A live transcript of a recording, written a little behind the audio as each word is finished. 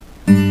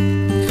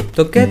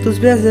Toqué tus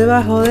pies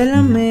debajo de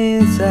la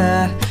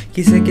mesa,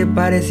 quise que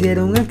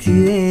pareciera un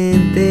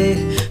accidente,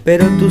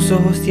 pero tus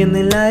ojos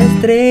tienen la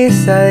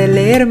destreza de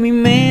leer mi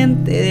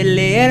mente, de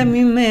leer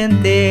mi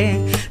mente.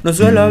 No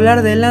suelo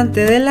hablar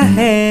delante de la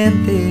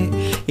gente,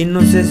 y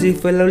no sé si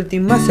fue la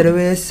última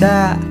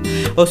cerveza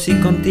o si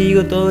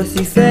contigo todo es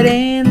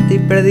diferente y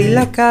perdí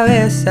la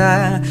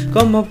cabeza.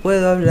 ¿Cómo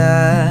puedo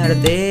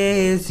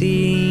hablarte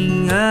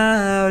sin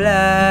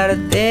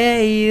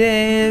hablarte y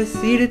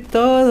decir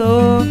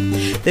todo?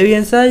 Debí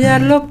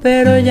ensayarlo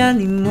pero ya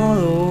ni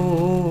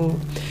modo.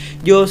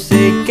 Yo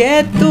sé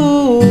que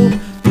tú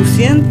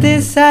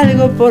sientes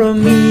algo por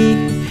mí.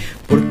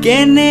 ¿Por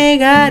qué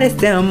negar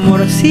este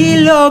amor si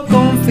lo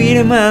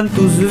confirman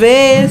tus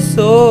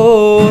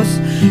besos?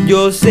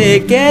 Yo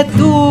sé que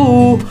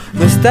tú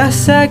no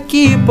estás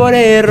aquí por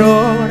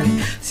error.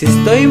 Si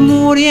estoy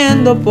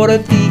muriendo por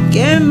ti,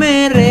 que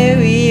me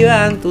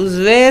revivan tus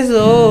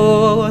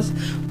besos.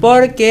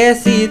 Porque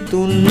si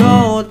tú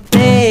no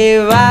te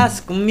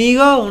vas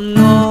conmigo,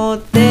 no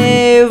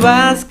te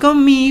vas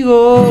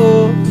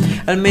conmigo.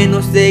 Al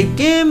menos de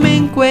que me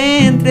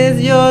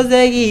encuentres, yo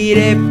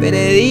seguiré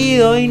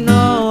perdido. Y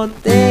no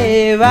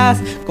te vas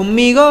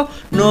conmigo,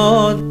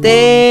 no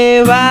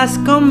te vas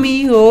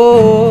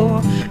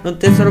conmigo. No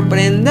te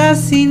sorprendas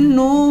si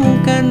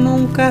nunca,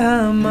 nunca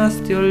jamás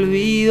te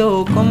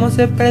olvido. Cómo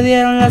se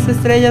perdieron las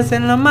estrellas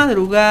en la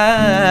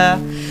madrugada,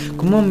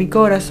 como mi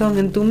corazón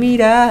en tu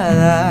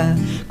mirada.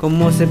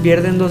 Cómo se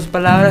pierden dos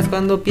palabras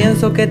cuando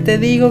pienso que te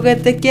digo que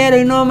te quiero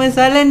y no me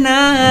sale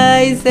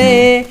nada. Y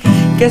sé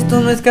que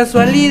esto no es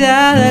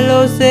casualidad,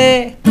 lo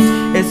sé.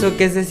 Eso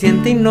que se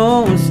siente y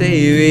no se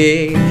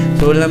ve,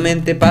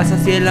 solamente pasa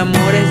si el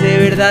amor es de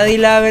verdad. Y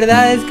la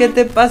verdad es que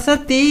te pasa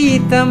a ti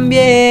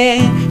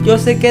también. Yo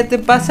sé que te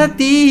pasa a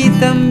ti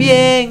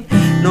también.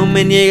 No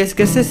me niegues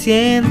que se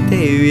siente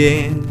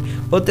bien,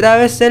 otra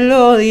vez se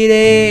lo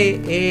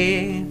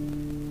diré.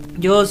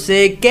 Yo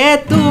sé que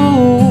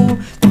tú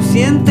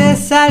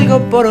sientes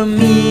algo por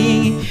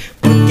mí.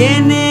 ¿Por qué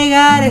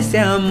negar ese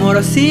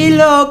amor si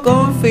lo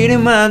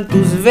confirman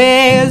tus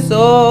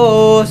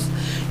besos?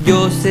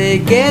 Yo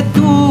sé que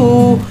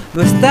tú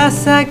no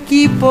estás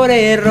aquí por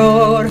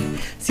error.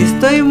 Si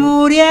estoy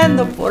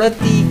muriendo por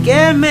ti,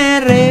 que me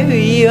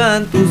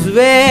revivan tus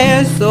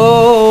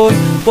besos.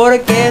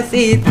 Porque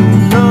si tú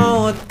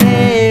no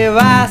te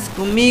vas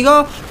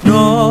conmigo,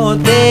 no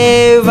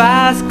te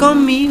vas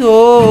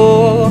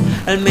conmigo.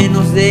 Al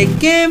menos de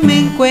que me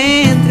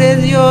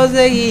encuentres, yo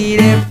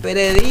seguiré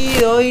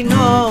perdido. Y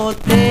no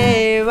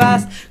te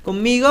vas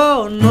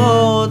conmigo,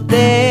 no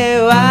te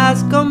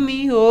vas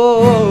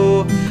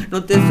conmigo.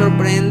 No te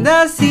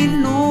sorprendas si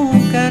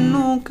nunca,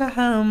 nunca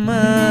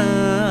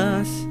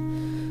jamás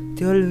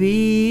te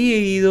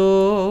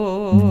olvido.